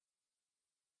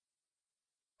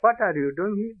What are you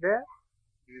doing there?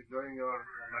 He is doing your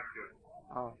lecture.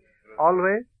 Oh.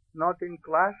 Always? Not in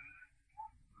class?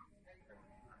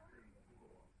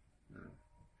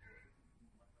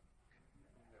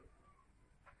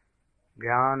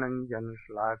 ज्ञानञ्जन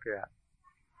श्लाघया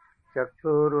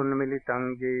चक्षुरुन्मिलितं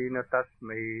येन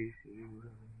तस्मै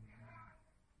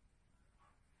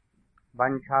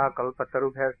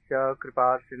वञ्चाकल्पतरुभ्यश्च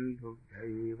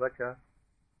कृपासिन्धुभ्यैव च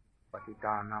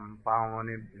पतितानां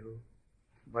पावनेभ्यो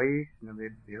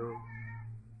वैष्णवेभ्यो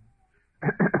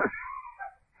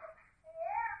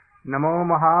नमो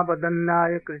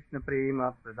महावदन्नाय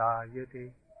कृष्णप्रेमप्रदायते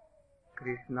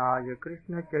कृष्णाय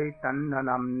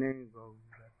कृष्णचैतन्यनाम्ने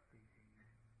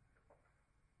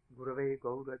गुरवे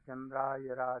गौरचन्द्राय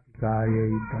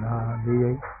राधिकायै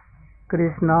तराधियै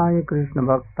कृष्णाय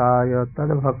कृष्णभक्ताय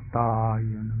तद्भक्ताय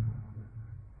नमः।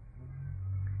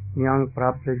 यं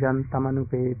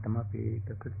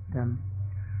प्राप्यजन्तमनुपेतमपेतकृत्यं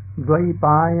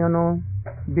द्वैपायनो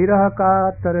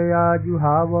विरहकातरया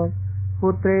जुहाव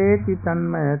पुत्रेति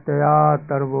तन्मयतया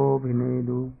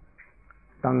तर्वोऽभिनेदु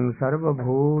तं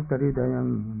सर्वभूतहृदयं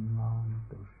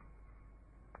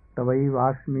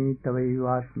तवैवास्मि न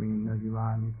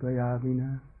जीवामि त्वया विना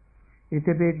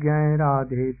इति विज्ञाय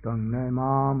राधे त्वं न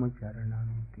मां चरणं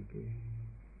तिके।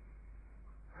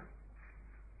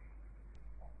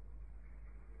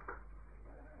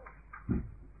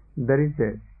 There is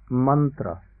a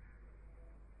mantra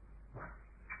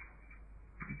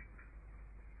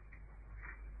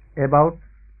about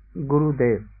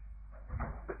Gurudev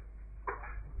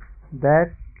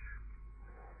that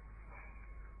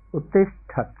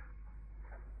Uttisthat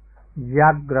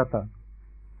Jagrata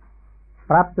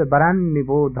Prapya Varan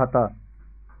Nibodhata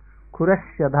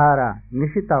Khurasya Dhara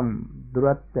Nishitam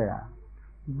Duratyaya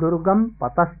Durgam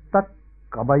Patastat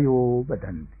Kabayo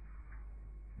Vadanti.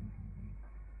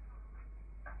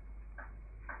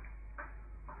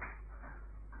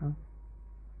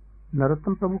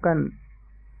 Narottam Prabhu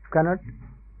cannot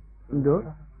do.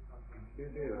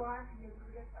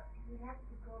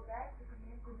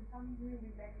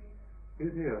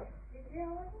 He's here.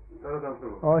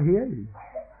 Oh, here he is.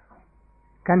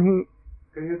 Can you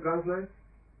translate?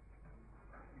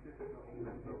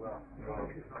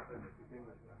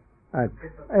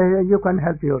 You can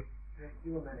help your.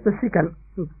 So she can.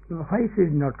 Why she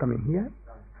is not coming here?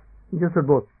 Just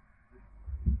both.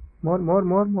 More,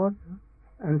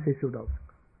 and she should also.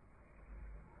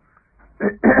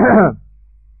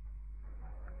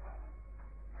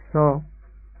 So,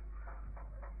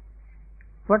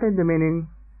 what is the meaning?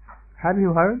 Have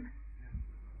you heard?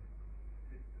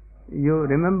 You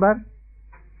remember?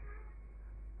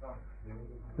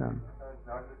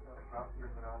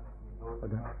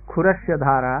 Khurasya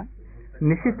dhara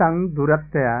nishitang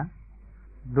duratyaya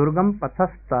durgam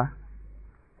pathastha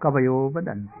kavayo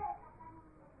vadanti.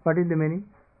 What is the meaning?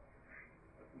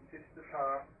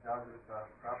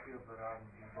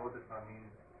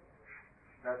 Means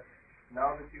that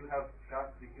now that you have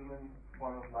got the human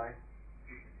form of life,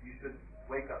 you should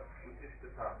wake up, and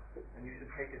you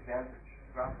should take advantage.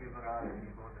 You should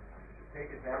take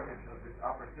advantage of this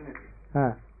opportunity.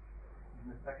 In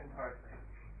the second part,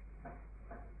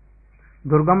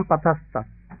 Durgam pathastha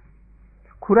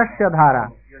khurasya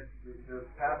dhara. Yes, the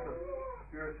path of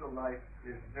spiritual life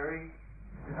is very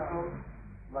difficult,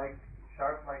 like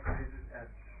sharp like razor's edge.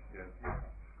 Yes.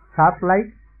 Sharp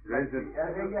like razor.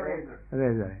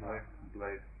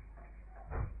 Blade.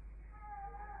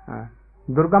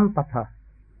 Durgam patha.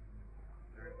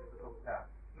 Very difficult path.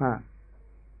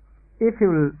 If you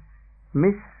will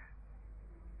miss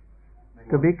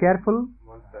to be careful,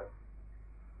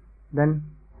 then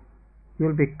you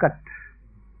will be cut.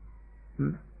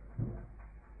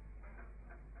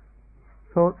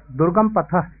 So, Durgam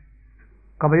patha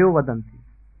Kavayo Vadanti.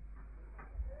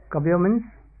 Kavayo means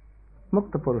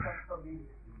Mukta Purush,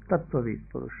 Tattvavid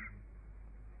Purush,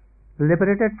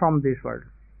 liberated from this world.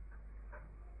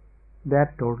 They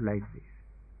are told like this.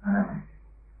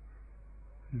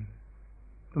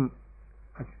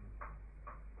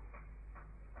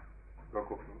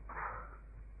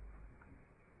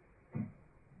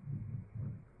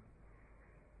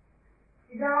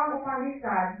 Di dalam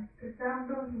Upanishad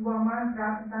tercantum sebuah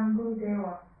mantra tentang Guru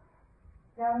Dewa,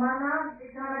 yang mana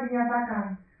di sana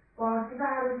dinyatakan bahwa kita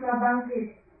haruslah bangkit,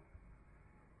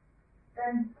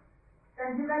 dan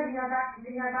juga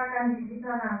dinyatakan di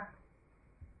sana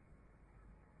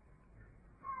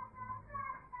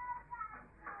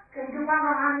kehidupan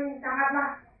rohani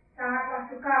sangatlah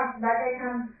sukar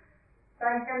bagaikan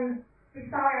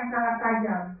pisau yang sangat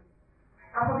tajam.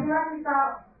 Apabila kita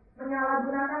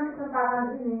menyalahgunakan kesempatan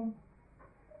ini,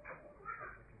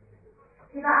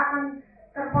 kita akan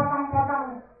terpotong-potong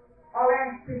oleh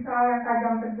pisau yang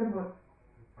tajam tersebut.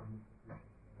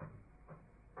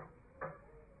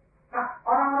 Nah,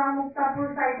 orang-orang mukta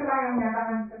pulsa itulah yang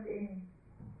menyatakan seperti ini.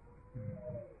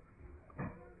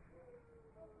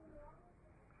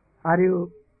 Are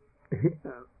you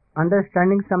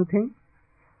understanding something?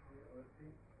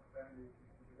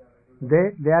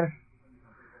 They are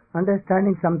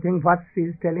understanding something what she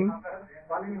is telling.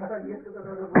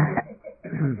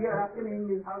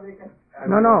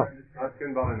 No.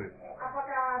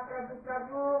 Apakah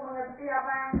Prabu mengerti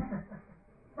apa yang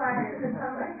saya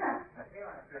sampaikan?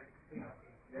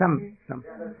 Some.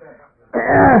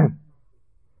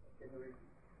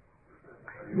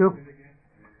 You,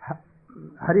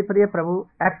 Haripriya Prabhu,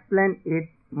 explain it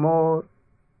more.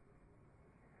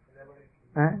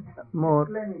 More.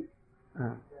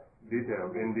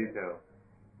 In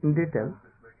detail.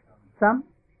 Some.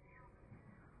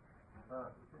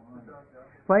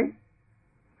 Why?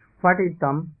 What is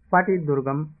Tam? What is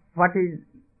Durgam? What is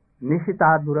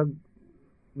Nishita Durag?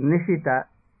 Nishita?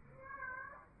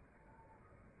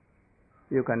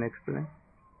 You can explain.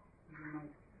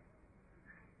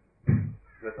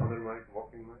 That other mic,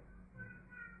 walking mic?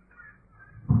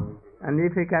 And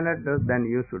if he cannot do, then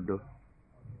you should do.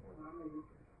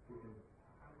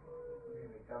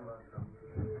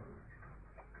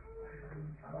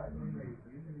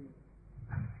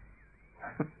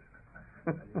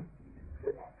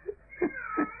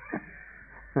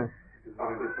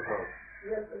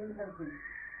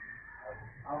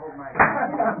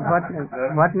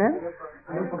 What name?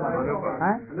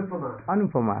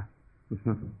 Anupama.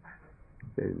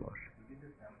 Very more.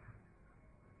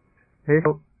 He is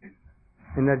so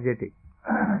energetic.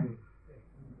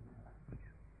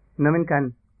 Navin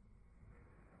can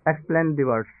explain the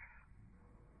words.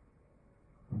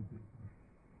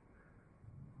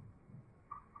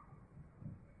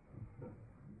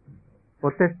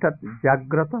 उत्तिष्ठत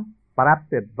जाग्रत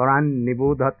प्राप्य वरान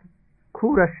निबोधत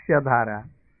खूरस्य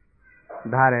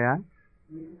धारया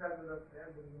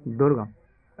दुर्गम.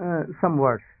 Some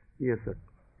words, yes sir.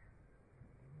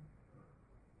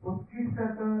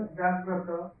 उत्तिष्ठत जाग्रत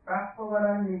प्राप्य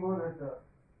वरान निबोधत.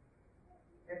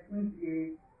 That means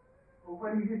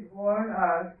Upanishad warned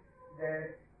us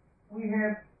that we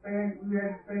have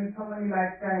spent so many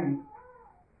lifetimes.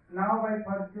 Now by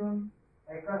fortune,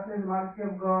 across the mercy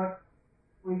of God,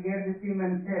 we get this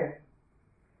human shape.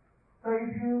 So if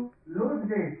you lose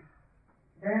this,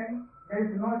 then there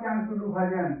is no chance to do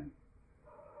bhajan.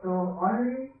 So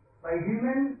only by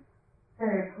human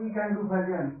shape we can do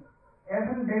bhajan.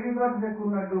 Even demigods they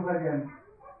could not do bhajan.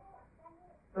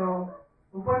 So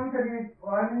Upanishad is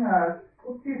warning us,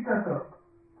 Uttishtata,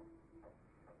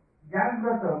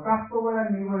 Jagrata, Praptovara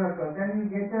Nivarata. Then you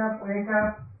get up, wake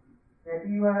up, that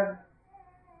you are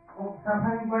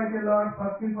suffering quite a lot,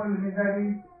 for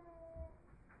misery.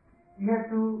 You have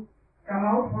to come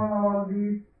out from all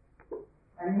this,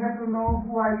 and you have to know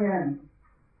who I am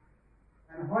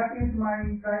and what is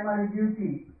my primary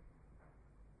duty.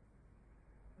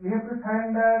 We have to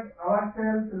surrender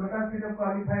ourselves to lotus feet of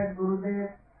qualified Gurudev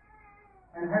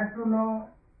and have to know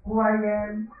who I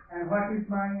am and what is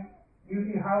my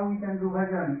duty, how we can do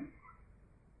bhajan.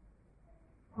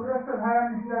 Kurasa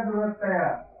dharan sila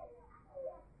durataya.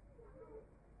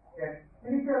 That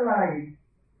spiritual light,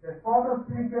 the spot of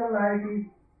spiritual light is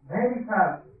very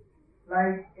sharp,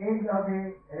 like edge of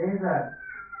a razor.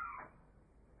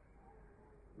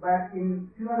 But in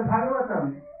Srimad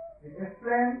Bhagavatam, it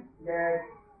explains that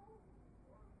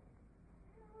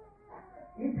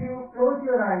if you close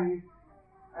your eyes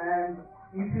and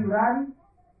if you run,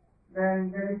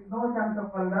 then there is no chance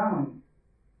of fall down.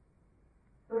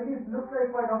 So it looks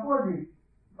like quite opposite,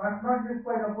 but not just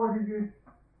quite opposite, is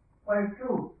quite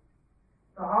true.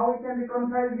 So how we can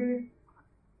reconcile this?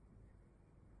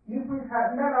 If we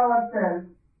surrender ourselves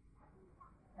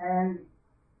and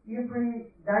if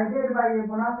we guided by a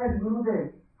bona fide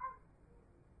Gurudev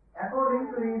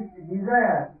according to his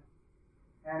desire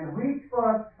and which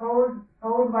was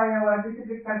sold by our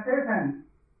specific succession,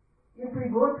 if we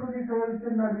go through this way, we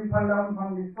should not be fall down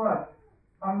from this path,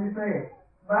 from this way.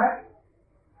 But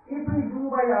if we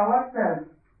do by ourselves,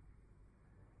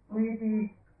 which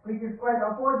is quite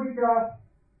opposite of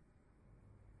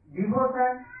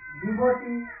devotion,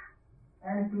 devotee,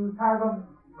 and to serve of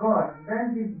God,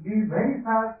 then it is very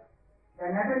fast,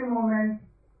 and at any moment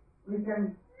we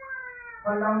can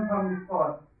fall down from this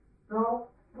path. So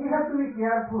we have to be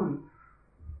careful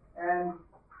and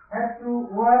have to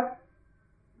work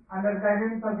under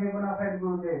guidance of a bona fide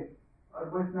Gurudev or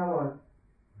Vaishnavas.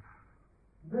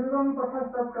 Durgam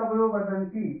pathastat kabalo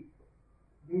vadanti.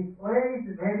 This way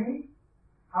is very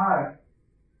hard.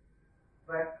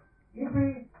 But if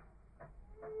we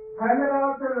surrender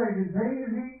ourselves, it is very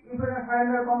easy. If we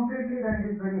surrender completely, then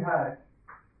it is very hard.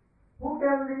 Who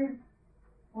tells this?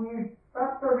 Who is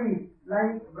Tattvavid,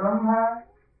 like Brahma,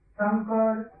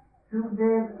 Shankar,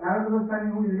 Shukdev, Narada Goswami,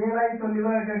 who is realized or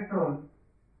liberated soul.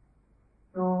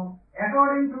 So,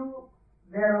 according to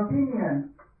their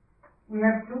opinion, we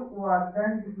have to work,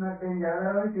 then it is not danger.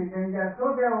 Otherwise, it is danger.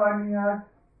 So they are warning us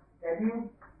that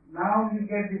now you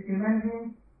get this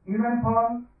human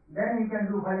form, then you can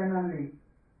do bhajan only.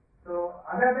 So,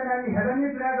 other than only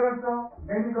heavenly planet also,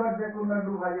 then God they could not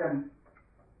do bhajan.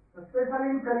 So, especially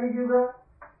in Kali Yuga,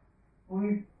 who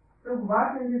is took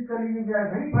birth in this Kali Yuga, they are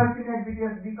very fortunate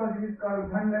because it is called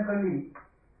Dhanna Kali.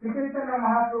 Sri Chaitanya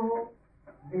Mahaprabhu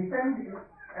descended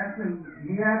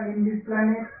here in this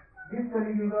planet, this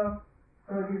Kali Yuga,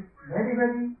 so it is very,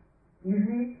 very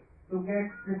easy to get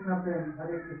Krishna prem,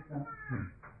 Hare Krishna.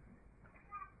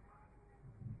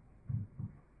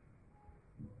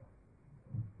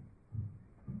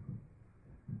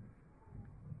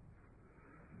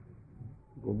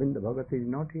 Govinda Bhagat is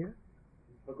not here.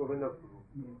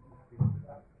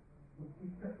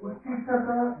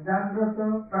 Uttishata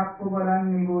Jagrata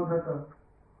Praptobaran Nigodhata.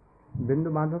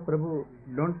 Bindu Madhav Prabhu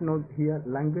don't know here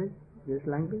language, this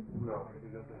language? No.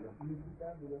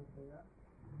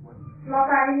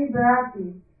 Sloka ini berarti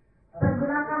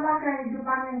pergunakanlah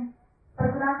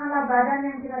pergunakanlah badan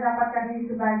yang kita dapatkan ini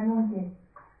sebaik mungkin.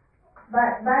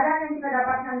 Badan yang kita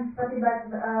dapatkan seperti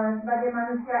sebagai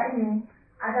manusia ini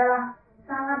adalah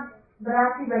sangat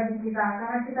berarti bagi kita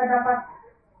karena kita dapat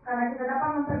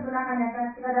mempergunakannya, karena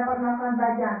kita dapat melakukan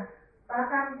bhajan.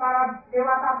 Bahkan para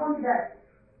dewata pun tidak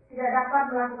dapat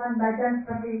melakukan bhajan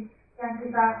seperti yang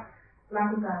kita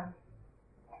lakukan.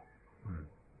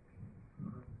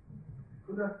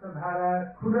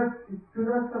 Sudastadhara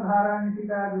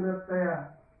Nishita Durataya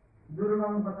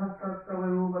Durgam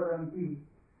Pathastavayu Badanti.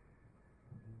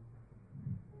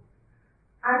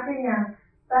 Artinya,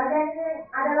 badan ini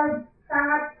adalah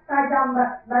sangat tajam,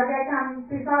 bagaikan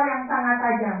pisau yang sangat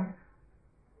tajam.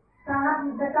 Sangat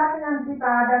dekat dengan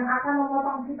kita dan akan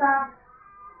memotong kita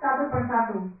satu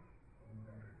persatu.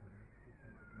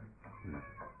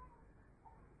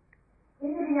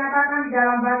 Ini dinyatakan di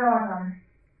dalam Bhagavatam.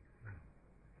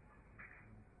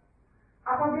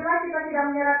 Apabila kita tidak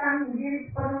menyerahkan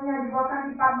diri sepenuhnya di bawah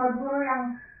sifat guru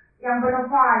yang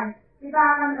bonafide, kita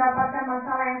akan mendapatkan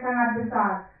masalah yang sangat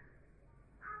besar.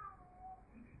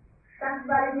 Dan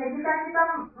sebaliknya, jika kita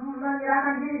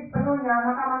menyerahkan diri sepenuhnya,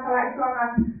 maka masalah itu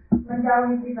akan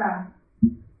menjauhi kita.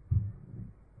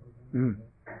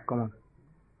 Come on,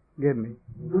 give me.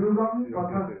 Durgam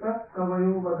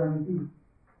Pathastavayu Badanti.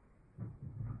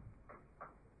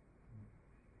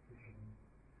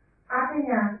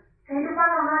 Artinya, kehidupan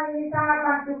rohani ini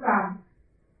sangatlah sukar.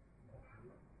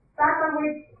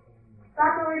 Tattvavid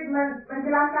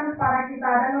menjelaskan kepada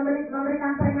kita dan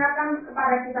memberikan peringatan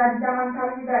kepada kita di zaman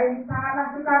Kali Yuga ini sangatlah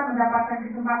sukar mendapatkan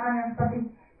kesempatan yang seperti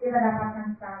kita dapatkan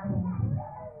sekarang ini.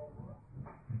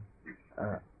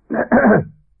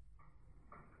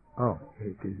 Oh,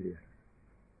 it is here.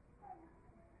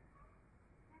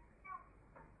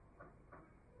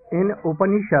 In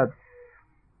Upanishads,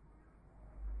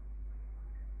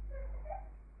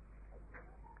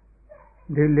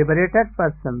 the liberated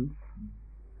persons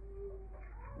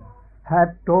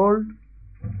have told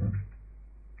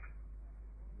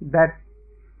that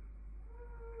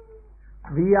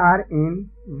we are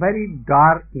in very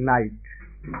dark night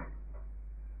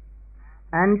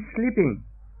and sleeping.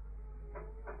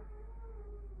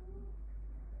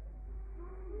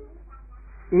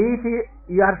 If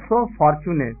you are so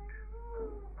fortunate,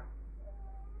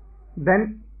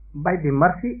 then by the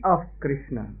mercy of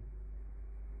Krishna,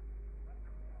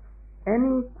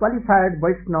 any qualified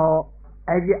Vaishnava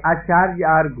as a Acharya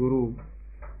or Guru,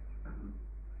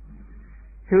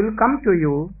 he will come to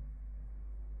you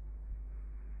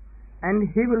and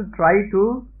he will try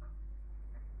to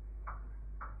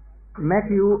make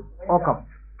you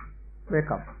wake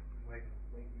up.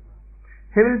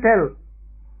 He will tell,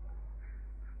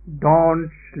 don't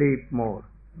sleep more,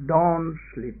 don't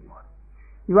sleep more.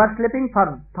 You are sleeping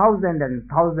for thousand and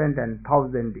thousand and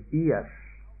thousand years.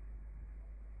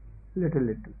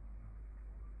 Little.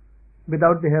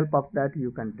 Without the help of that,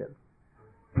 you can tell.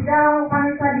 Di dalam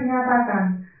Upanishad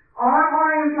dinyatakan,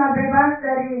 orang-orang yang telah bebas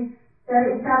dari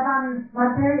ikatan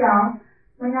material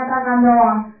menyatakan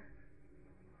bahwa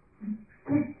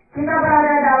kita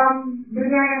berada dalam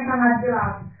dunia yang sangat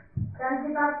gelap dan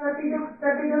kita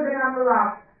tertidur dengan lelap.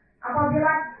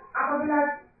 Apabila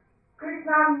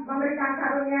Krishna memberikan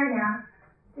karunia-Nya,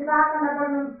 kita akan dapat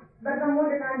bertemu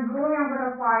dengan guru yang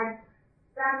bonafide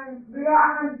dan beliau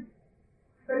akan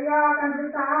beliau akan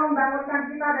berusaha membangunkan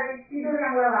kita dari tidur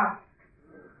yang lelap.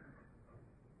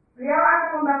 Beliau akan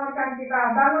membangunkan kita,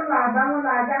 bangunlah,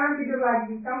 bangunlah, jangan tidur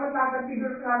lagi. Kamu telah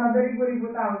tertidur selama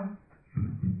beribu-ribu tahun.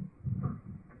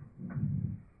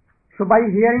 So by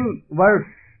hearing words,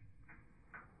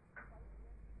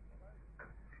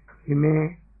 he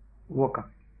may wake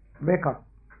up.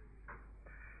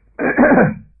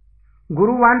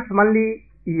 Guru wants only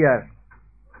ears,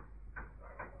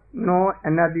 no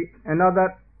another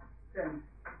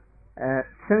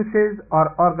senses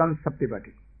or organs of the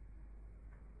body.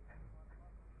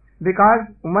 Because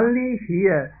only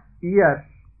ears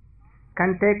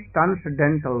can take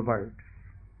transcendental words.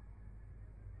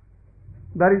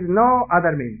 There is no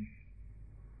other means.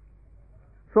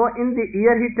 So in the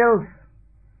ear he tells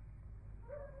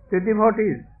the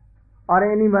devotees or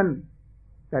anyone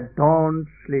that don't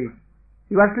sleep.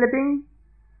 You are sleeping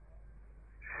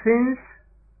since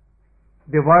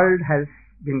the world has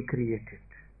been created.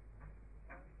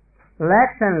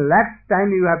 Lakhs and lakhs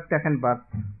time you have taken birth.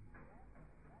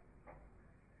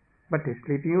 But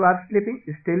sleeping you are sleeping,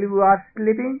 still you are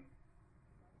sleeping.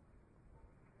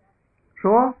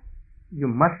 So you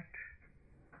must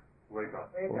Wake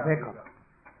up.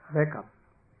 Wake up.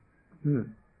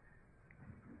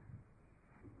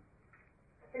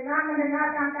 Dengan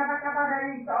mendengarkan kata-kata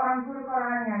dari seorang guru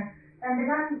kerohanian dan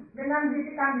dengan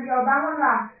bisikan beliau,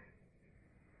 bangunlah,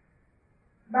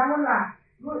 bangunlah.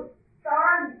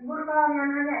 Seorang guru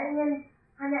kerohanian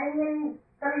hanya ingin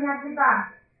telinga kita,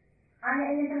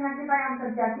 yang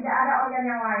kerja, tidak ada organ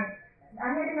yang lain.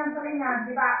 Hanya dengan telinga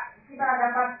kita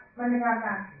dapat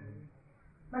mendengarkan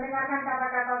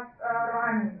kata-kata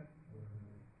rohani.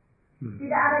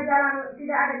 Tidak ada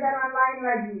jalan lain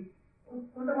lagi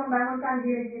untuk membangunkan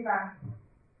diri kita.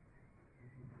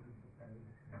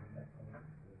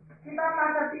 Kita telah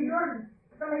tertidur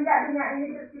semenjak dunia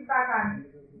ini terciptakan.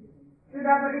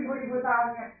 Sudah beribu-ribu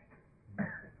tahunnya.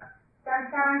 Dan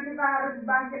sekarang kita harus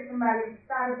bangkit kembali.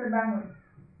 Kita harus terbangun.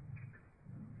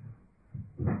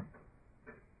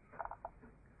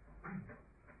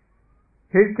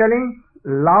 He is telling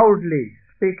loudly,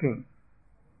 speaking.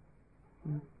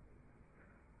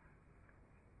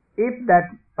 If that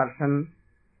person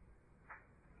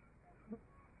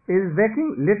is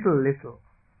waking little,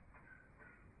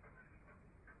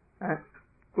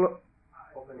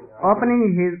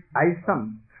 opening his eyes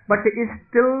some, but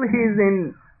still he is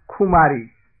in Kumari.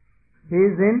 He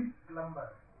is in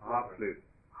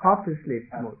half sleep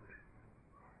mode.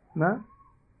 No?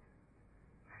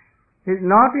 He is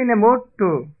not in a mood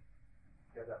to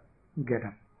get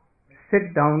up.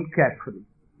 Sit down carefully.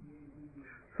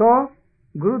 So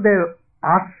Gurudev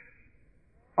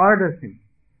orders him,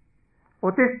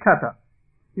 Utisthata,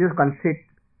 you can sit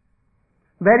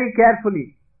very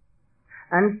carefully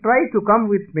and try to come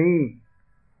with me.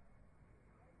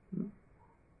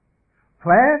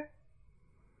 Where?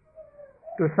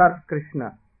 To serve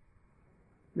Krishna,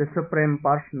 the Supreme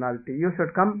Personality. You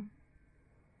should come.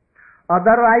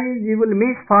 Otherwise you will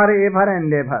miss forever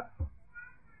and ever.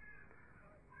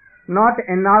 Not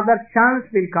another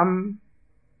chance will come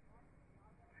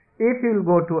if you will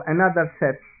go to another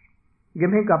set,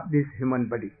 giving up this human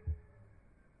body.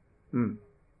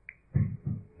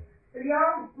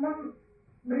 Beliau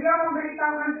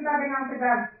memberitahukan kita dengan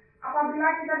tegas, apabila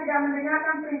kita tidak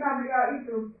mendengarkan perintah beliau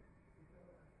itu,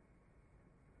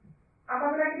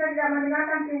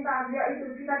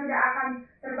 kita tidak akan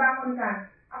terbangunkan.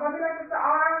 Apabila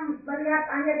seseorang melihat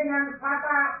hanya dengan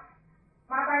mata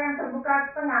yang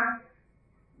terbuka setengah,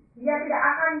 dia tidak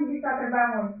akan bisa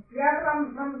terbangun. Dia telah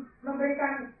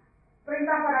memberikan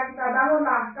perintah pada kita,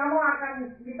 bangunlah, kamu akan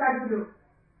bisa duduk.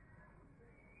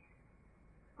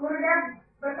 Gurudev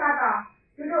berkata,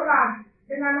 duduklah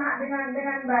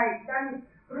dengan baik dan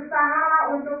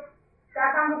berusahalah untuk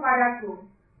datang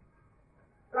kepadaku.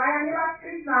 Layanilah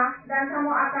Krishna dan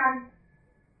kamu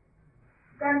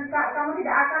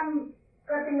tidak akan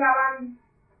ketinggalan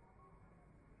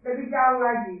lebih jauh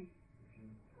lagi.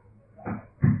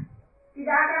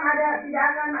 Tidak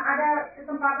akan ada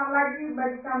kesempatan lagi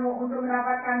bagi kamu untuk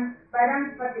mendapatkan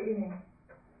badan seperti ini.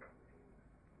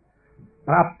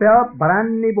 Prapya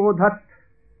baran nibodhat.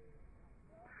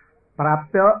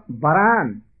 Prapya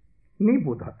baran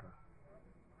nibodhat.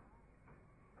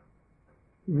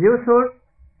 You should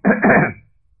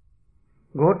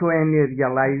go to any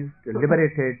realized,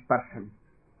 liberated person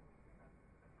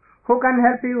who can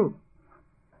help you.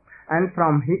 And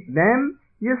from them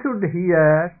you should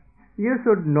hear, you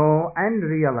should know and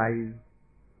realize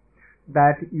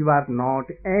that you are not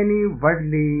any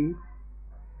worldly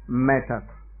matter.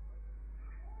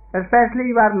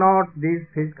 Especially you are not this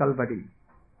physical body.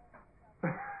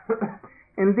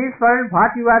 in this world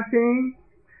what you are seeing,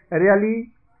 really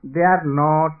they are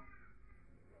not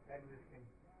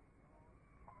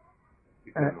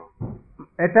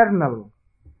eternal.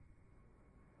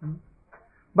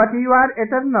 But you are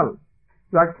eternal.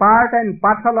 You are part and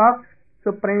parcel of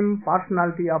Supreme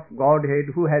Personality of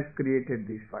Godhead who has created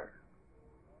this world.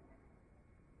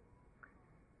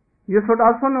 You should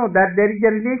also know that there is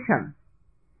a relation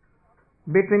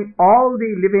between all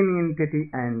the living entity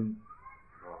and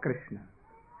Krishna.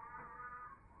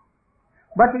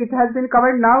 But it has been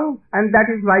covered now, and that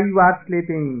is why you are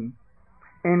sleeping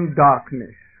in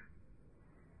darkness.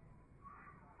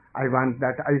 I want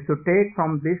that I should take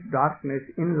from this darkness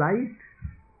in light.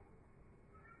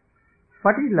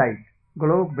 What is light?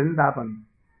 Golok Vrindavan.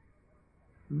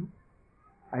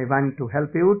 I want to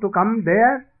help you to come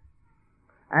there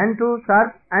and to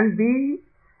serve and be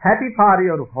happy for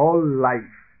your whole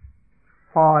life.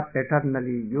 For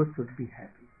eternally you should be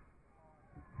happy.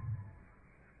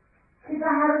 Kita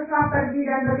haruslah pergi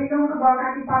dan berlindung ke bawah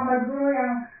kaki Papa Guru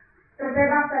yang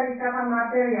terbebas dari ikatan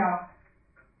material.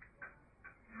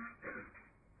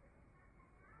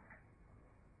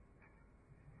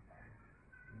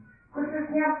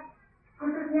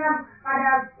 Khususnya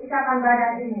pada ikatan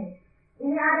badan ini.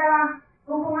 Ini adalah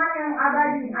hubungan yang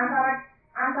abadi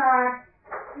antara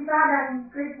kita dan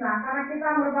Krishna, karena kita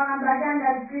merupakan bagian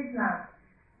dari Krishna.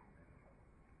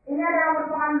 Ini adalah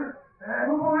merupakan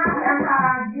hubungan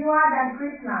antara jiwa dan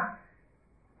Krishna.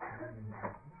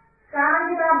 Sekarang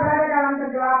kita berada dalam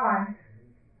kegelapan.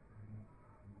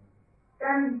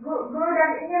 Dan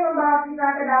Gurudev ingin membawa kita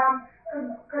ke dalam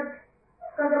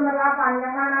kegelapan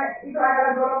yang mana itu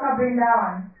adalah Goloka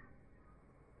Vrindavan.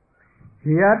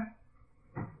 Here,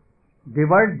 the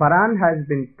word Varan has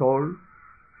been told.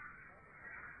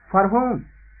 For whom?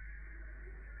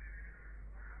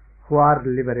 Who are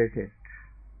liberated.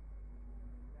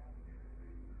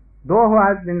 Those who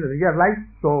have been realized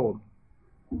soul,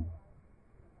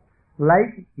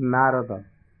 like Narada,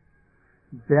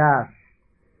 Vyas,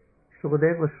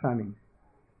 Sukadeva Goswami,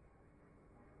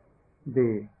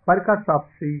 the Parkas of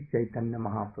Sri Chaitanya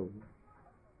Mahaprabhu.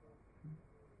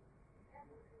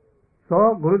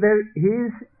 So Gurudev, he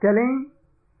is telling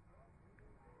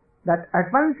that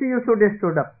at once you should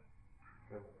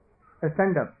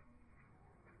stand up.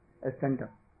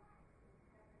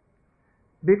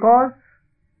 Because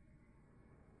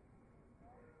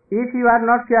if you are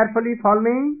not carefully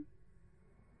following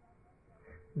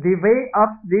the way of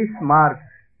this marg,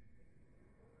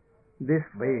 this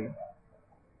way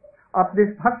of this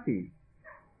bhakti,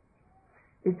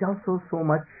 is also so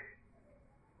much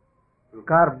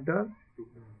curved,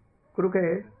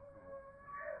 crooked,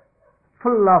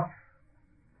 full of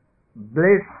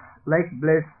blades, like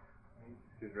blades,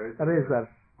 razors,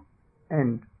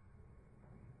 and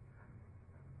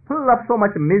full of so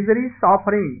much misery,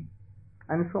 suffering,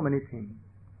 and so many things.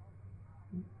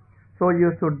 So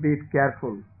you should be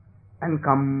careful and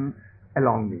come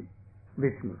along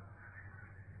with me.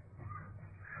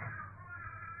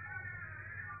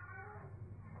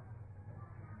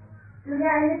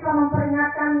 Dunia ini telah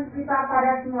memperingatkan kita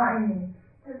pada semua ini.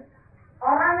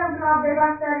 Orang yang telah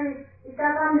bebas dari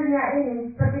ikatan dunia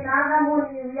ini, seperti Narada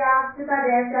Muni, Vyas,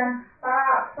 Sukadeva, dan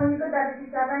para pengikut dari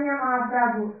Chaitanya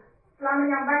Mahaprabhu, telah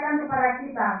menyampaikan kepada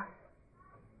kita.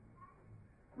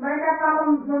 Mereka telah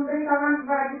memberitahukan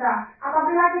kepada kita,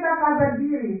 apabila kita telah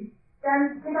berdiri, dan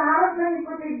kita harus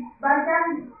mengikuti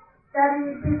bagian dari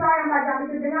pisau yang tajam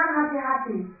itu dengan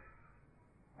hati-hati.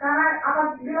 Karena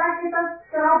apabila kita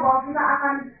ceroboh, kita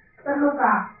akan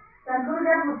terluka. Dan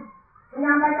Gurudev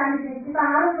menyampaikan di sini, kita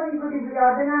harus mengikuti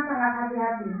beliau dengan sangat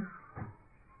hati-hati.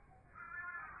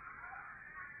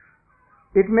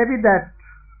 It may be that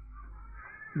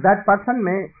person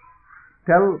may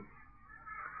tell,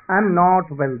 I am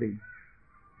not wealthy,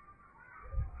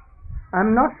 I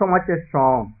am not so much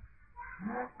strong,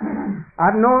 I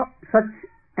have no such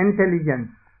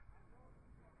intelligence,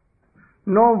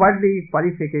 no worldly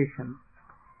qualification.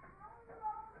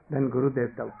 Then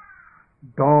Gurudev tells,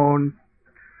 don't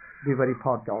be very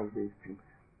thought all these things.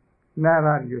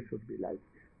 Never you should be like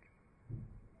that.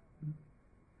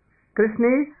 Krishna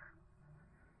is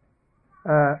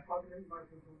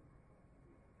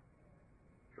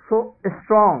so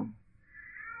strong,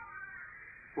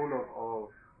 full of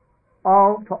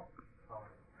of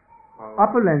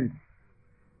opulence.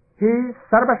 He is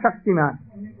Sarva Shaktiman,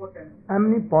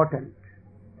 omnipotent,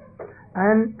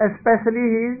 and especially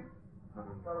he is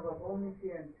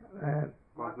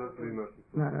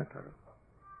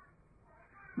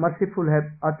merciful. Has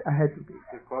to be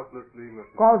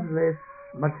causeless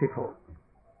merciful.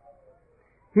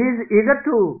 He is eager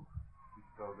to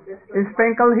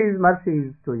Sprinkle His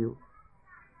mercies to you.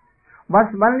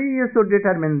 But only you should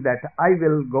determine that I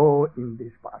will go in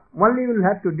this path. Only you will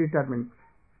have to determine,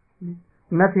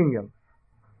 nothing else.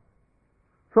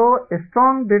 So a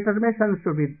strong determination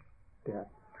should be there.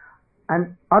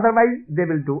 And otherwise they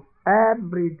will do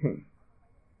everything.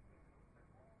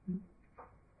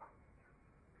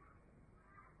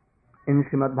 In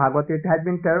Srimad Bhagavatam it has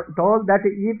been told that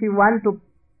if you want to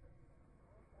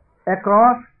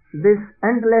across this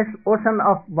endless ocean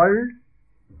of world,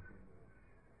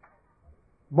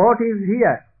 boat is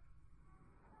here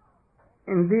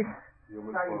in this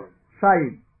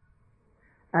side,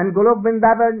 and Golok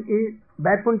Vrindavan is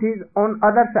Vaikuntha is on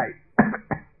other side.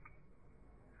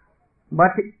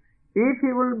 But if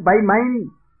you will by mind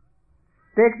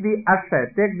take the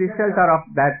ashray, take the shelter of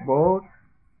that boat,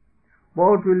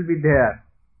 boat will be there.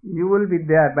 You will be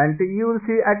there, and you will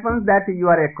see at once that you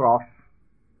are across.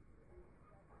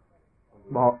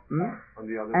 On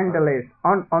the other endless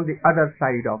side. On the other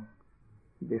side of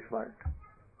this world.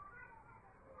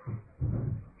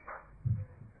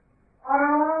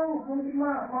 Orang-orang mungkin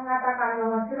mengatakan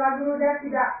bahwa Srila Gurudev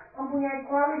tidak mempunyai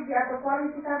kualiti atau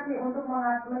kualifikasi untuk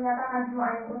menyatakan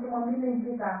semua ini, untuk membimbing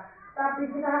kita.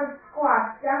 Tapi kita harus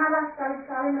kuat, janganlah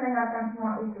sekali-sekali mendengarkan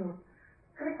semua itu.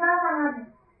 Krishna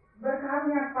sangat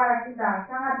berkarunia kepada kita,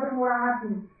 sangat bermurah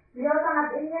hati. Beliau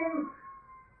sangat ingin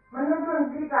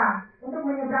menuntun kita untuk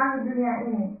menyeberangi dunia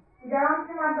ini. Di dalam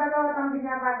Srimad Bhagavatam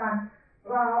dinyatakan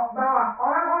bahwa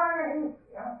orang-orang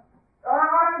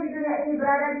di dunia ini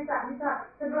berada di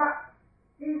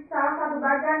salah satu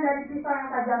bagian dari pisau yang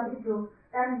tajam itu,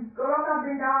 dan Goloka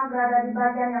Vrindavan berada di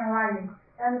bagian yang lain.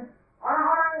 Dan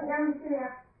orang-orang yang di sini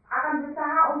akan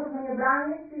berusaha untuk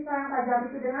menyeberangi pisau yang tajam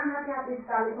itu dengan hati-hati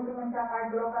sekali untuk mencapai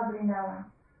Goloka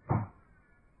Vrindavan.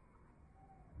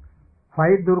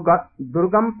 Why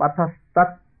Durgam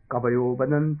Pathastat Kavayo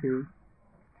Vadanti.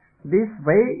 This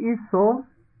way is so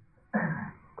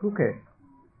crooked,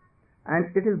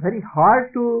 and it is very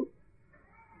hard to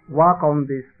walk on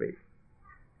this way.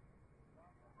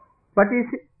 But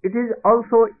it is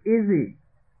also easy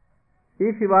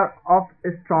if you are of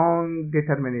a strong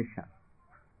determination.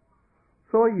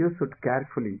 So you should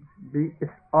carefully be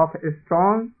of a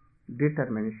strong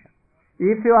determination.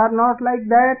 If you are not like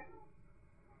that,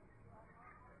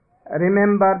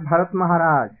 remember Bharat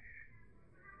Maharaj.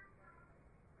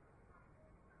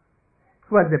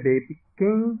 He was a baby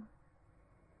king.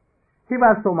 He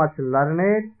was so much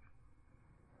learned,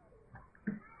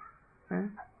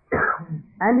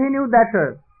 and he knew that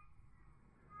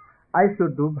I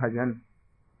should do bhajan.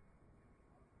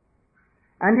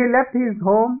 And he left his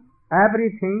home,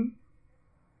 everything,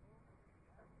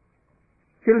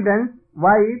 children,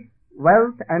 wife,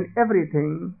 wealth, and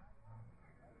everything,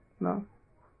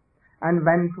 and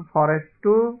went to forest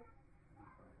to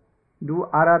do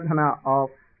aradhana of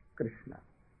Krishna,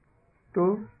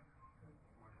 to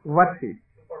worship.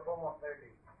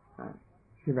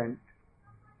 He went.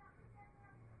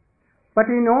 But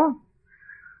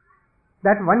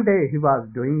that one day he was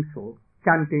doing so,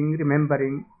 chanting,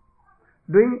 remembering,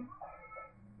 doing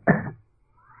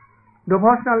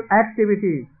devotional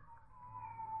activities.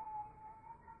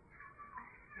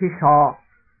 He saw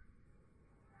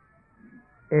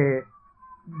a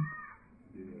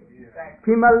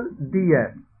female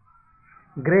deer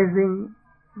grazing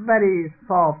very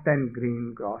soft and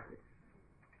green grasses.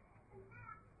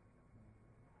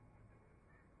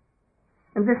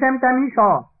 At the same time he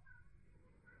saw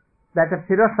that a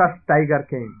ferocious tiger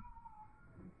came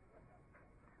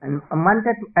and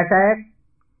wanted to attack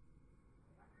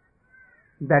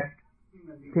that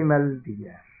female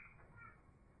deer.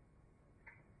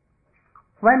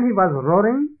 When he was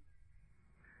roaring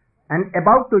and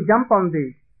about to jump on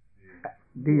the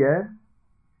deer,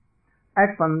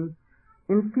 at once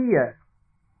in fear,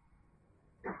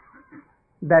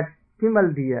 that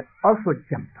female deer also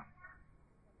jumped up.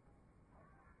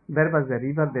 There was a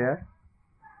river there,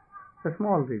 a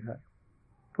small river,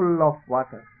 full of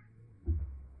water.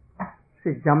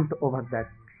 She jumped over that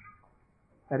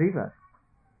river.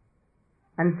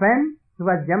 And when she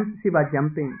was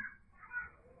jumping,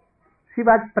 she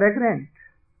was pregnant.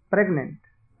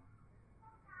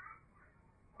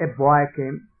 A boy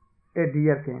came, a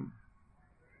deer came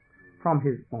from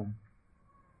his womb.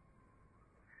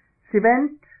 She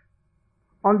went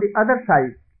on the other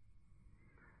side.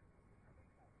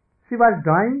 She was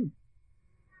dying,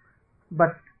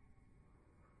 but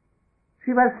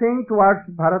she was saying towards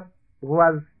Bharat, who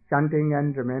was chanting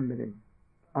and remembering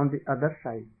on the other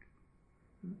side,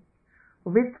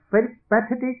 with very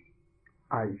pathetic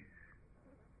eyes.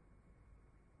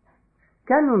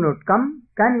 can you not come?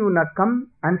 Can you not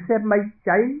come and save my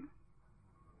child?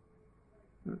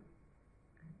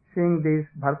 Seeing this,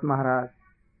 Bharat Maharaj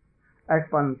at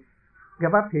once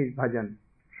gave up his bhajan,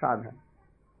 sadhana,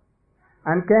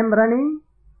 and came running,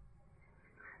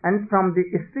 and from the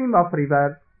stream of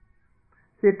river,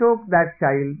 he took that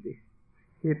child,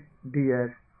 his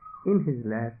deer, in his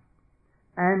lap,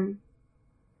 and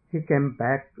he came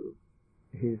back to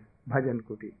his bhajan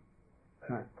kuti.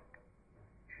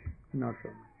 Not so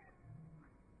much.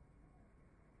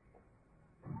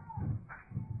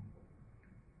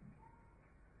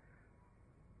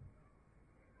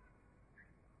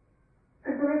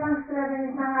 Kesulitan-kesulitan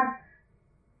ini sangat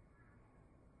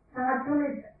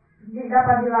sulit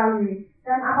dapat dilalui.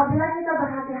 Dan apabila kita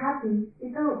berhati-hati,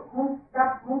 itu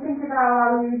mungkin kita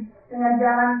lalui dengan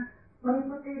jalan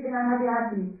mengikuti dengan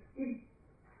hati-hati. Di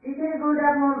sini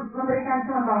Gurudev memberikan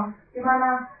contoh, di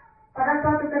mana pada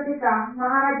suatu ketika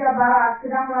Maharaja Bharat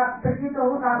sedang pergi ke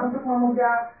hutan untuk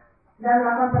memuja dan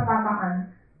melakukan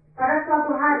pertapaan. Pada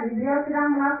suatu hari beliau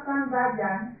sedang melakukan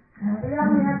bhajan. Beliau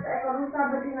melihat seekor rusa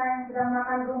betina yang sedang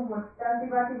makan rumput, dan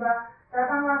tiba-tiba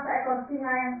datanglah seekor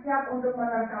singa yang siap untuk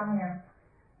menerkamnya.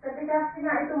 Ketika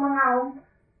singa itu mengaum,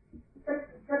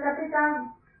 seketika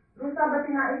rusa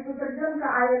betina itu terjun ke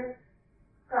air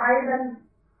dan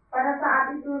pada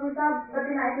saat itu rusa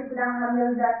betina itu sedang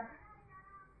hamil dan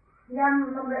yang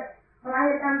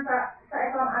melahirkan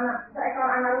seekor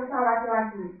anak rusa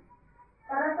laki-laki.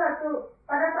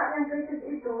 Pada saat yang kritis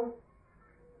itu,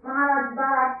 Maharaj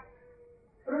Bharat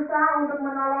berusaha untuk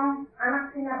menolong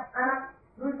anak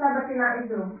rusa betina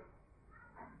itu.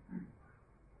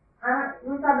 Anak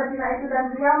rusa betina itu,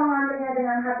 dan beliau mengambilnya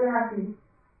dengan hati-hati.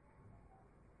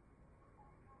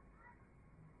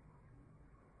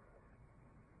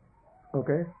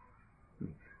 Okay.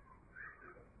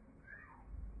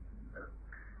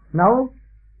 Now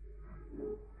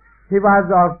he was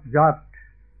absorbed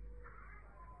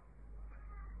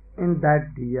in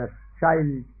that deer,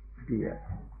 child deer,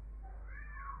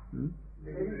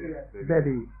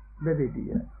 baby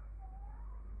deer.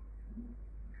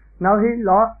 Now he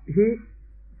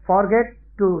forget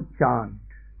to chant,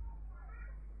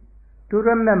 to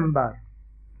remember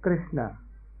Krishna.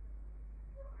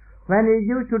 When he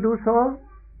used to do so,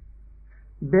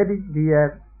 baby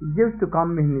deer used to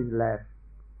come in his lap,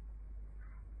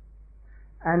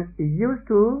 and he used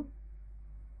to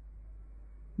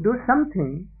do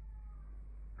something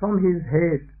from his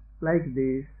head like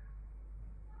this,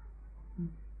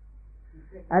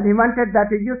 and he wanted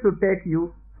that he used to take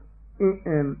you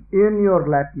in your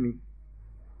lap, me,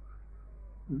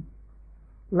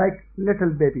 like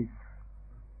little babies.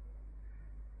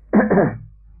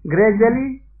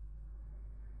 Gradually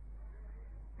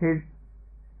his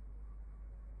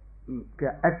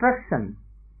attraction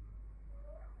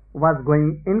was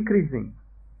increasing.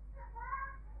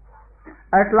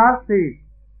 At last he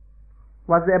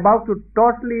was about to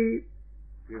totally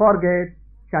forget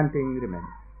chanting remains,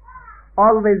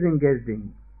 always engaged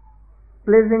in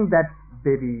pleasing that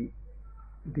baby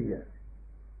deer.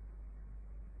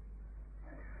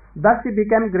 Thus he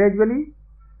became gradually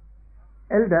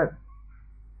elder,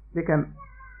 became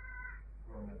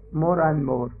more and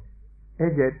more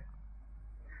aged,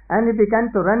 and he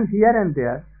began to run here and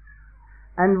there,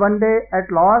 and one day at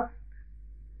last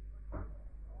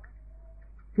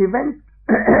he went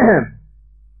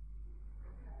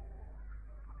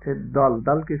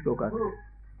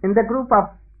in the group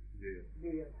of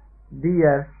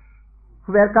deer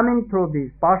who were coming through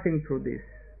this, passing through this.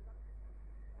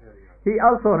 He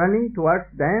also running towards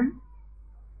them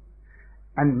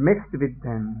and mixed with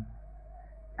them,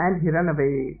 and he ran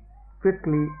away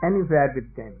quickly anywhere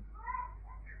with them.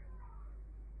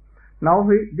 Now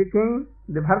the king,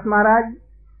 the Bharat Maharaj,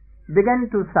 began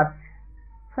to search.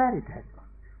 Where it has gone?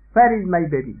 Where is my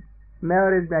baby?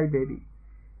 Where is my baby?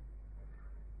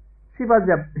 He was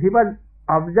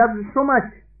observed so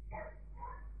much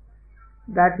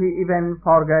that he even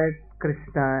forgot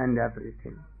Krishna and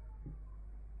everything.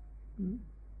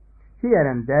 Here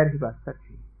and there he was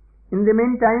searching. In the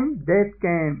meantime, death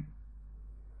came,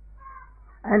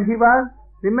 and he was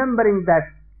remembering that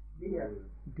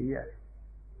deer.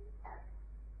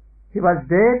 He was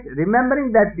dead,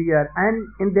 remembering that deer, and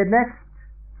in the next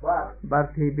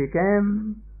birth he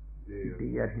became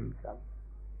deer himself.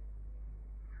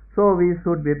 So we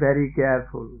should be very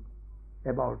careful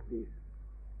about this.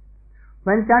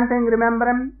 When chanting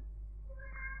remembrance,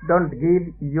 don't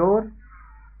give your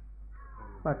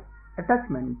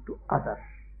attachment to others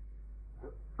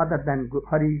other than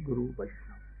Hari, Guru,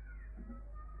 Vaishnava.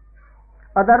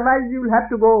 Otherwise you will have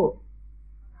to go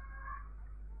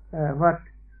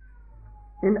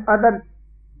in other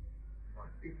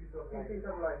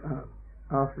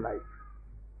of life.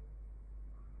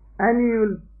 And you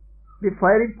will be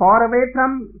very far away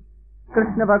from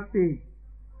Krishna Bhakti.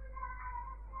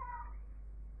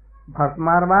 Bharata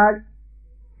Maharaj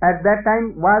at that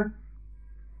time was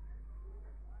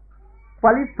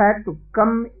qualified to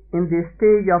come in the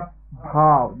stage of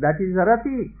bhav, that is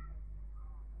rati.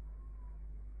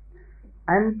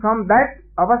 And from that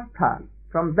avastha,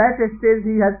 from that stage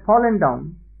he has fallen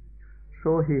down.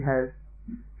 So he has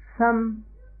some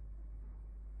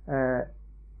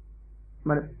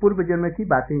पूर्व जन्म की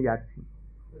बातें याद थी.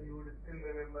 So you would still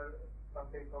remember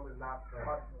something from his last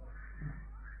life.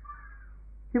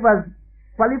 He was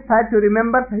qualified to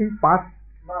remember his past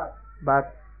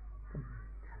birth.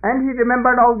 And he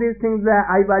remembered all these things that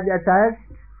I was attached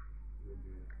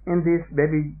in this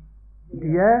baby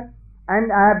deer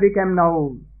and I have become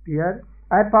now deer.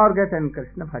 I forget in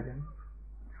Krishna bhajan.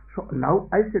 So now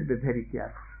I should be very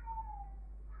careful.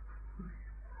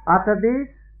 After this,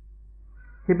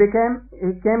 he came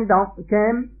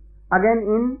again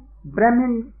in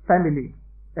Brahmin family,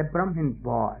 a Brahmin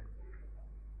boy.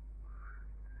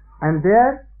 And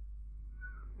there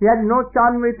he had no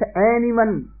charm with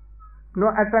anyone, no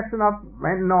attraction of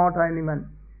man, not anyone.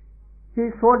 He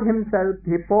showed himself,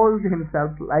 he posed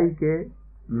himself like a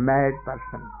mad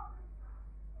person.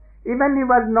 Even he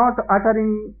was not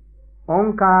uttering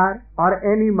Omkar or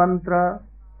any mantra,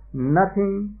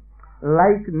 nothing,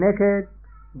 like naked,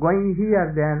 going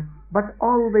here there, but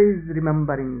always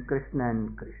remembering Krishna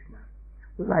and Krishna,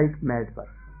 like mad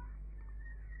person.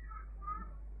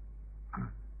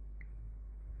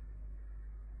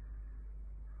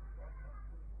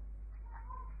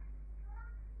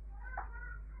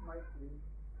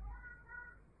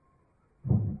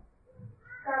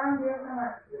 Sekarang dia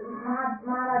sangat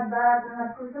Maharaj Bharat sangat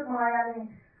khusyuk melayani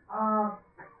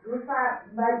rusa,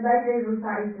 baik dari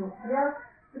rusa itu. Dia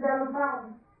sudah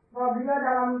lupa bahwa beliau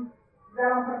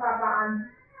dalam pertapaan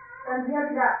dan dia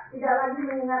tidak lagi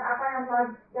mengingat apa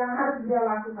yang harus dia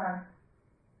lakukan.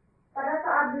 Pada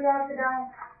saat dia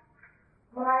sedang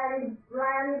melayani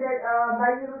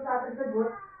bayi rusa tersebut,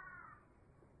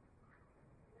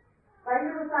 bayi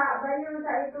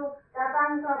rusa itu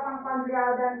datang ke pangkuan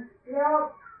beliau dan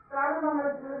beliau selalu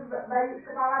mengelus-elus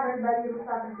kepala dari bayi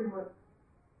rusa tersebut.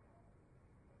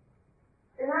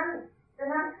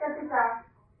 Dengan ketika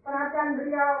perhatian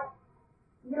beliau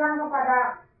hilang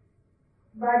kepada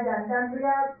bajan dan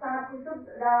beliau sangat khusyuk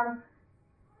dalam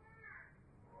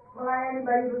melayani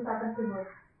bayi rusa tersebut.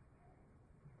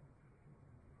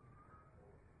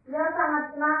 Beliau sangat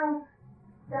senang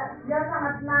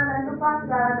dan lupa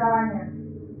segala-galanya.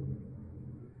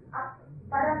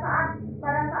 Pada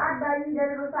saat bayi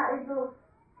dari rusa itu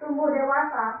tumbuh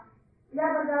dewasa, dia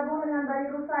bergabung dengan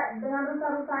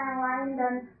rusa-rusa yang lain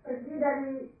dan pergi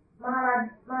dari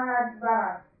Maharaj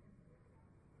Bharat.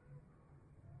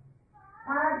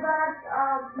 Maharaj Bharat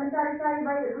mencari-cari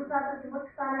bayi rusa tersebut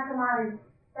ke sana kemari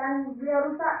dan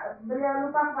beliau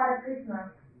lupa kepada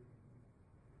Krishna.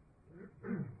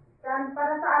 Dan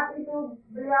pada saat itu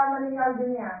beliau meninggal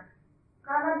dunia.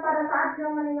 Karena pada saat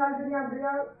beliau meninggal dunia,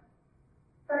 beliau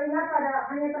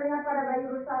hanya teringat pada bayi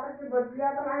rusa tersebut.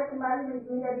 Beliau terlahir kembali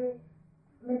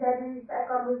menjadi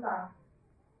seekor rusa.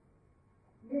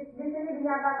 Di sini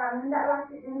dinyatakan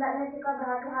hendaknya kita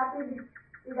berhati-hati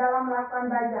di dalam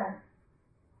melakukan bajan.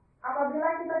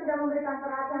 Apabila kita tidak memberikan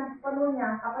perhatian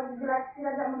sepenuhnya, apabila kita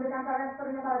tidak memberikan perhatian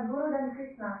sepenuhnya pada Guru dan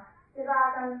Krishna, kita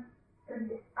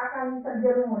akan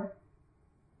terjerumus.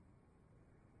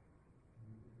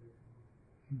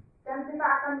 Dan kita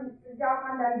akan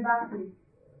dijauhkan dari bakti.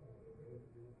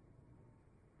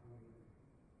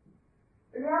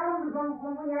 Beliau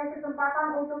mempunyai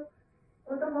kesempatan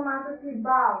untuk memasuki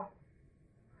bal,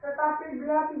 tetapi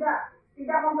beliau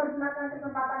tidak mempergunakan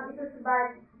kesempatan itu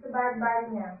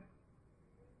sebaik-baiknya.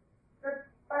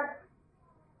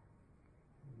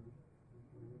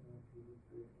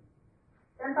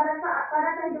 Dan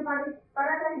pada kehidupan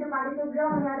itu beliau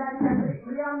menyadari dan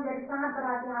beliau menjadi sangat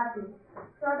berhati-hati.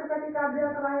 Suatu ketika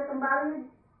beliau terlahir kembali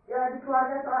di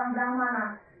keluarga seorang Brahmana,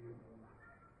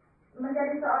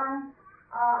 menjadi seorang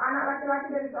anak laki-laki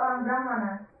dari seorang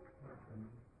Brahmana.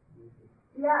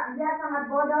 Dia sangat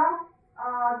bodoh,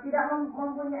 tidak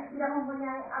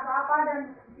mempunyai apa-apa dan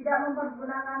tidak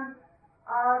mempergunakan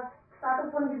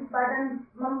satupun di badan,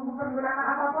 mempergunakan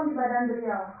apapun di badan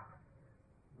beliau.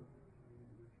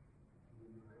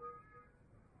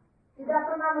 Tidak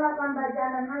pernah melakukan bajan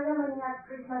dan hanya mengingat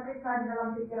Krishna di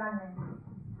dalam pikirannya.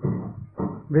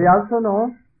 We also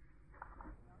know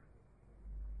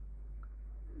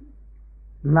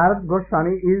Narad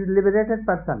Goswami is liberated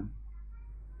person.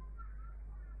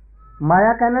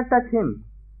 Maya cannot touch him.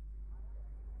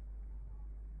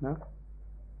 No?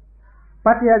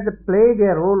 But he has played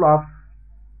a role of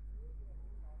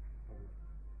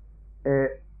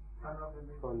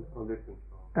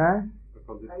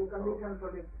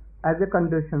as a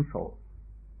conditioned soul.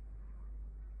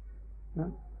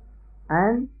 No?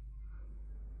 And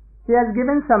he has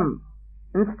given some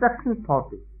instructions for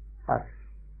us.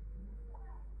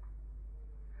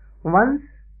 Once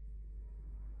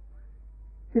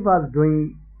he was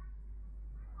doing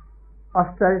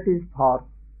austerities for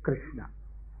Krishna.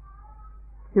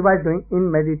 He was doing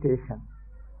in meditation.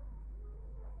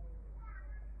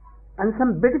 And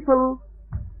some beautiful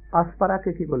aspara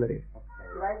ki bol rahe.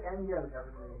 Like angels.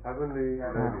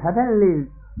 Heavenly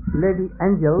lady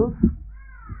angels.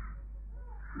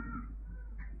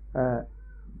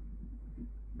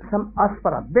 Some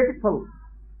aspara, beautiful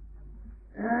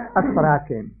aspara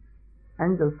came.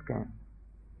 Angels came.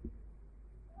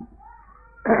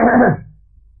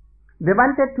 They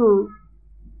wanted to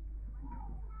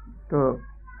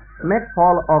make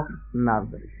fall of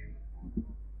Narad Rishi.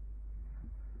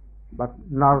 But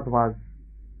Narad was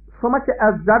so much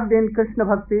absorbed in Krishna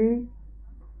Bhakti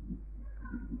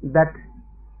that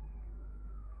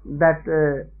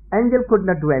angel could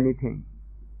not do anything.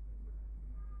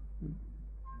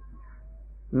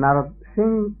 Narad,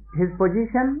 seeing his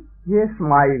position, he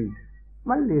smiled,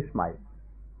 only smiled.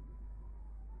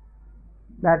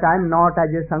 That I am not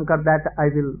Ajay Shankar, that I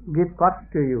will give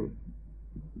cost to you.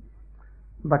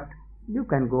 But you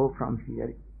can go from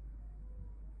here.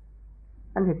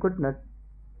 And he could not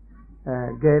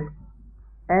give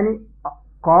any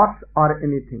cost or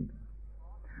anything.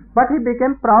 But he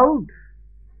became proud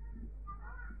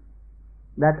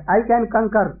that I can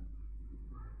conquer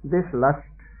this lust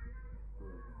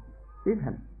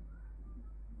even.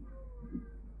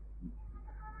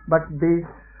 But this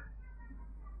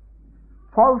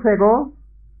false ego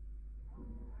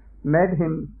made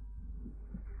him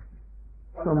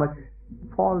so much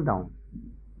fall down.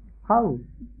 How?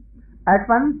 At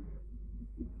once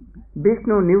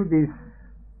Vishnu knew this.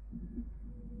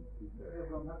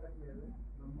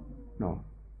 No.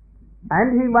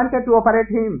 And he wanted to operate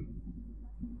him.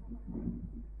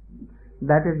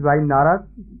 That is why Narad,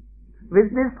 with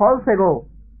this false ego,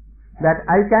 that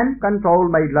I can control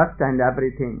my lust and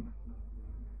everything,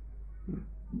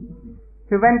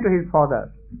 he went to his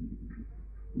father,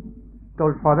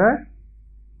 told, Father,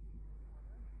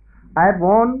 I have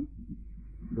won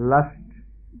lust,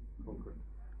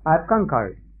 I have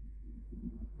conquered.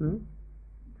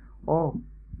 Oh,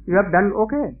 you have done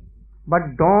okay,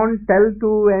 but don't tell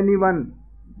to anyone,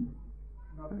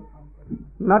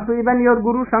 not to even your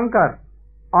Guru Shankar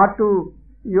or to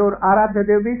your Aradhya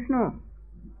Dev Vishnu.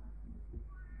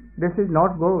 This is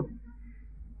not good.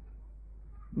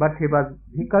 But he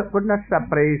could not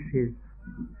suppress his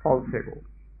false ego.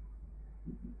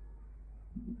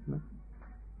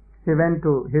 He went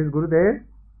to his Gurudev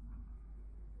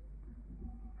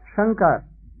Shankar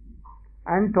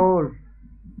and told,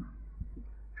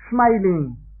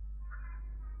 smiling,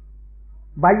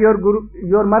 by your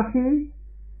mercy,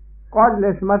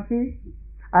 causeless mercy,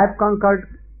 I have conquered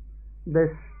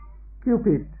this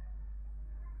Cupid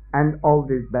and all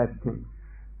these bad things.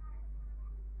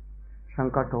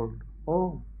 Shankar told,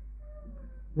 oh,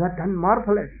 you have done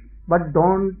marvelous, but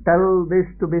don't tell this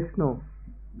to Vishnu.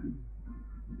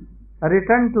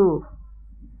 Return to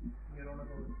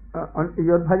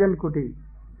your bhajan kuti,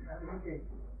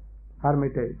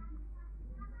 hermitage.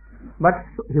 But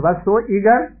he was so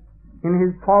eager in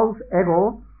his false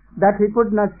ego that he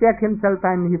could not check himself,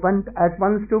 and he went at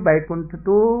once to Vaikuntha,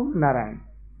 to Narayan.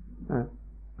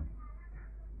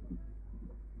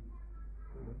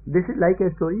 This is like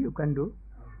a story you can do.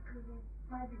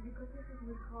 Because this is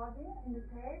recorded in the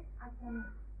tape,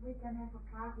 we can have a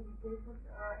class with the tape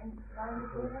and we can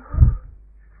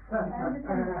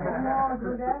more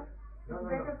do that. It's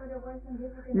better for the person.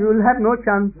 You will have no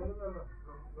chance.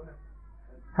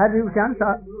 Have you chance?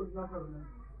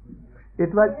 It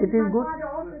is good. My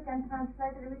father also can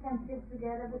translate it. We can sit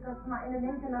together because my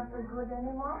Indonesian is not so good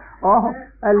anymore. Oh,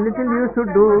 a little you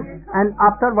should do, and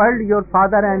afterward your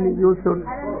father and you should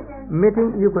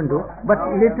meeting you can do, but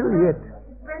little yet.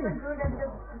 It's better good than just.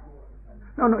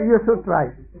 No, you should try.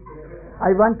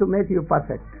 I want to make you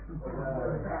perfect.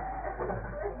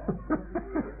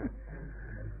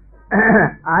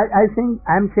 I think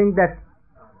I'm saying that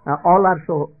all are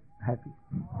so happy.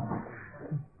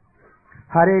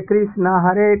 Hare Krishna,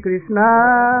 Hare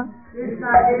Krishna,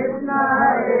 Krishna Krishna,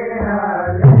 Hare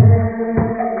Hare, Hare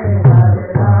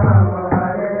Rama,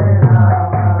 Hare Rama.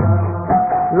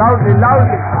 Loudly,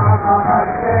 loudly. Hare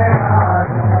Hare,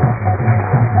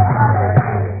 Hare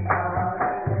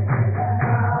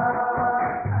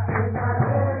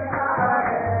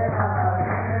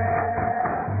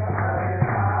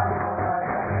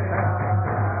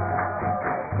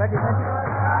Ready.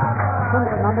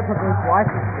 Nanda Prabhu's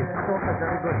voice is also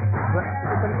very good. But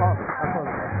you can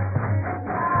call.